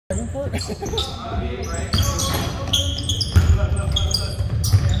And one.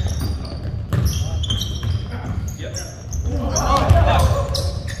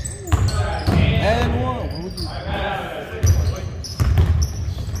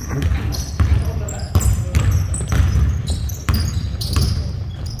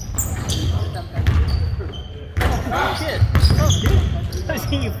 Shit. I've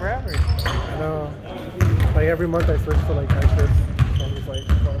seen you forever. I know. Like every month I search for like extras. So I'm just like,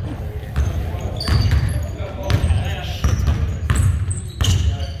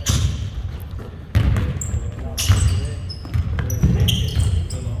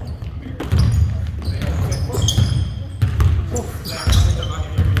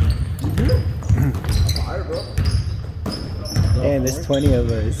 And there's 20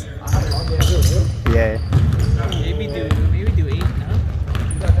 of us. Yeah. Maybe do 8 now.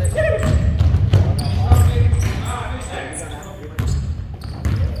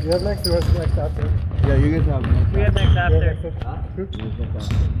 you have next to us next after. Yeah, you guys have next. We have next after.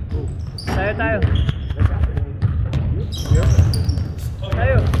 Tayo, tayo.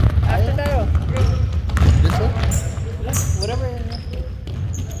 Tayo. After tayo. This one? Whatever.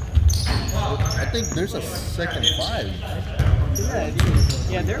 I think there's a second 5.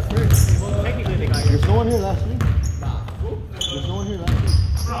 Yeah, they're first. Technically they got here. There's no one here last week. There's no one here last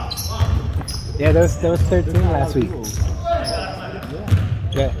week. Yeah, there was 13 last week.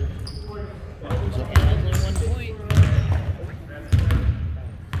 Yeah.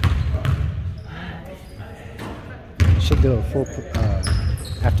 Should do a full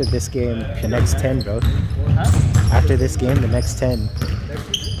after this game, the next 10, bro. Huh? After this game, the next 10.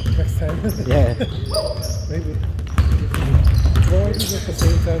 Next time. Yeah. Maybe. Well, it's just the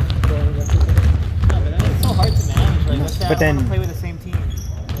same time. No, but it's so hard to manage. Like, let's say But I then- want to play with the same team.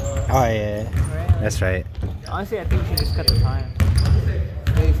 Oh yeah. Right? That's right. Honestly, I think we should just cut the time.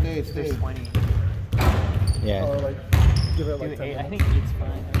 Stay. There's 20. Yeah. Or like, give it Do like 10 8. I minutes. think 8's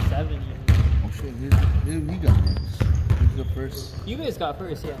fine. Or 7 even. Oh shit, he got next. He's the first. You guys got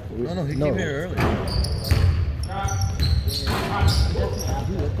first, yeah. No, he No. came here early.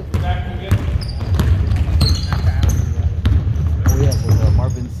 Oh yeah, for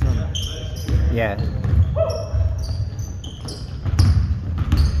Marvin's son. Yeah.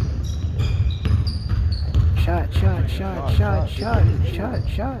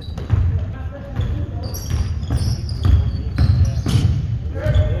 Shot.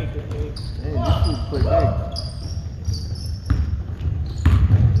 Hey, this dude played big.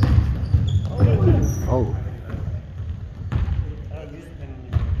 Oh.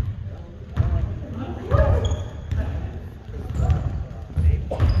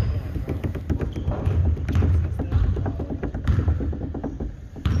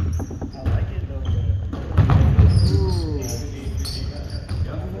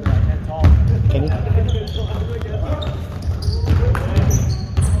 Can you?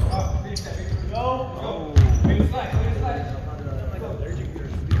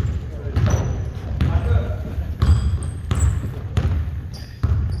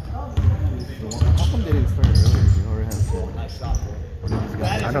 How come they didn't start earlier? They already had some.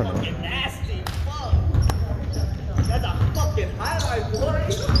 I don't know. Nasty. Fuck. That's a fucking highlight, boy.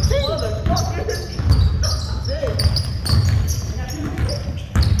 Motherfucker.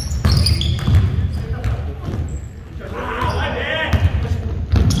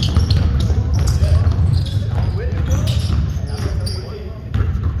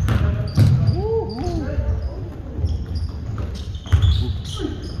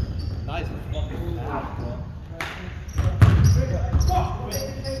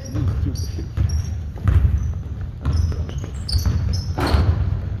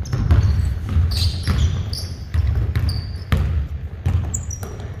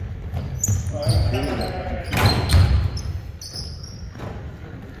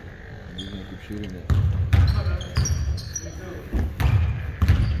 Shooting it.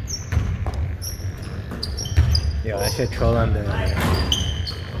 Yo, I should troll on the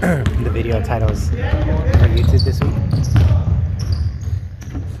the video titles on YouTube this week.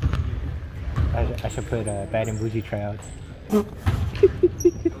 I should put Bad and Boujee tryouts.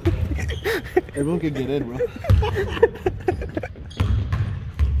 Everyone can get in, bro.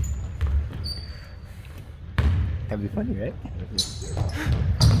 That'd be funny, right?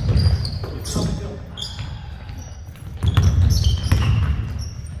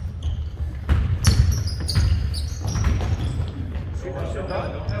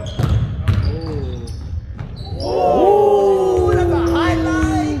 Oh, that's a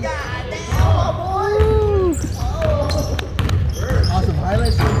highlight. Goddamn, boy. Awesome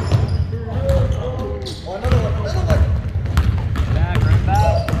highlights. Back, run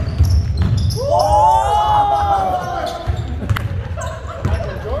back.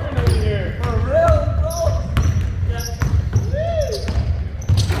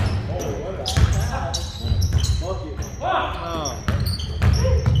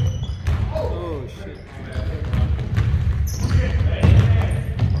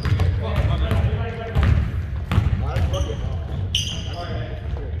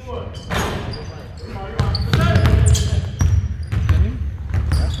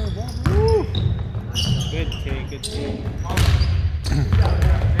 Good take, good take.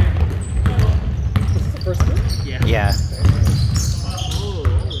 This is the first one? Yeah. Yeah.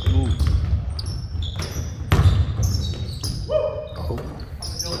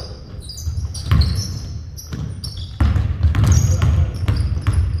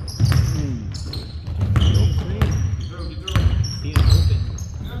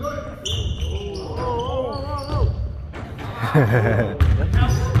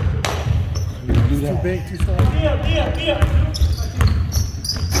 Too big, too strong.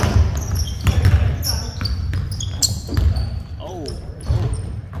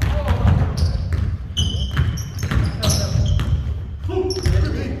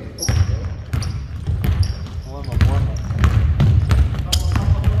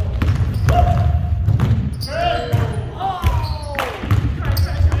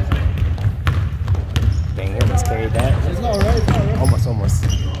 Dang, he almost carried that. It's not right, it's not right. Almost.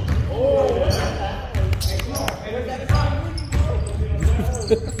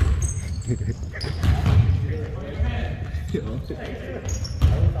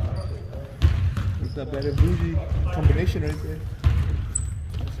 What's that better Boujee combination right there?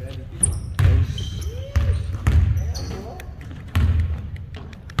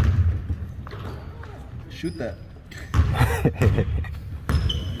 Shoot that.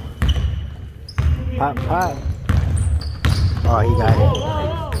 Pop. Oh, he got it.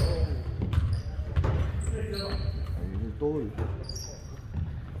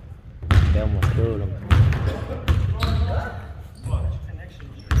 They almost killed him.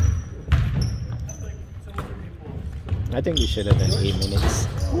 I think we should have done 8 minutes.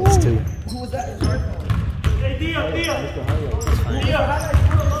 It's 2. Who was that? Hey, Dio!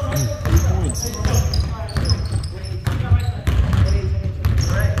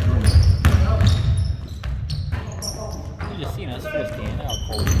 You just seen us 50 and how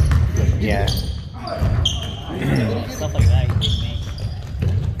cold. Yeah. Stuff like that you can make.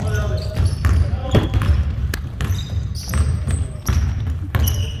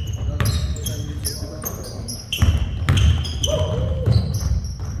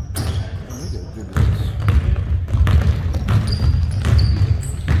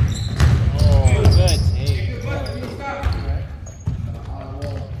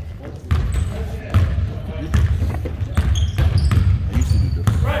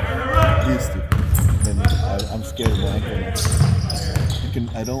 I'm scared of my ankle now.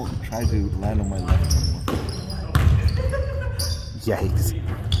 I don't try to land on my left anymore. Yikes.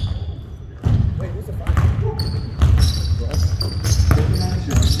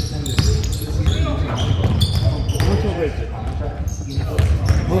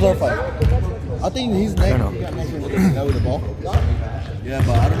 Who's our 5? I think he's next. I don't know. He got next with the guy with the ball. Yeah,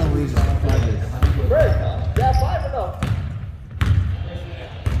 but I don't know who his 5 is. Yeah, 5 or no?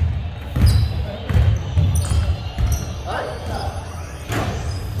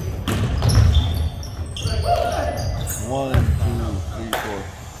 One, 2, 3, 4.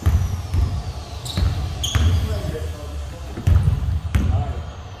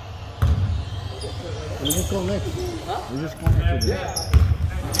 Let's just go next. Let's just go next.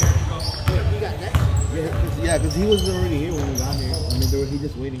 Yeah, because he was already here when we got here. I mean, he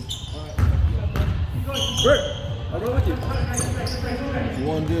just waiting. Bert, I'll run with you. You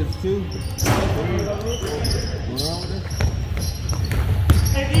want to do this too? What's wrong with this?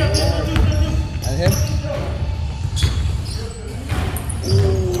 And him?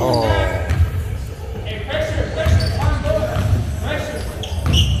 Oh.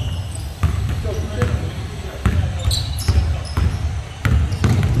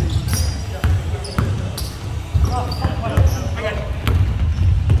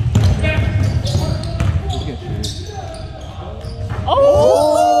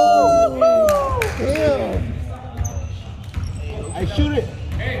 I shoot it.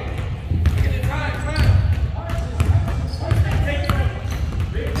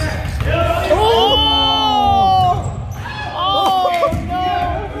 Go!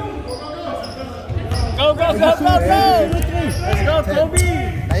 Let's go, Kobe!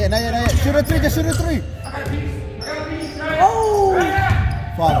 Not yet. Shoot a 3, just shoot a 3. Oh!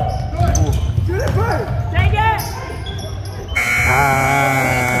 Fine. Take it!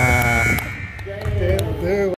 Ah.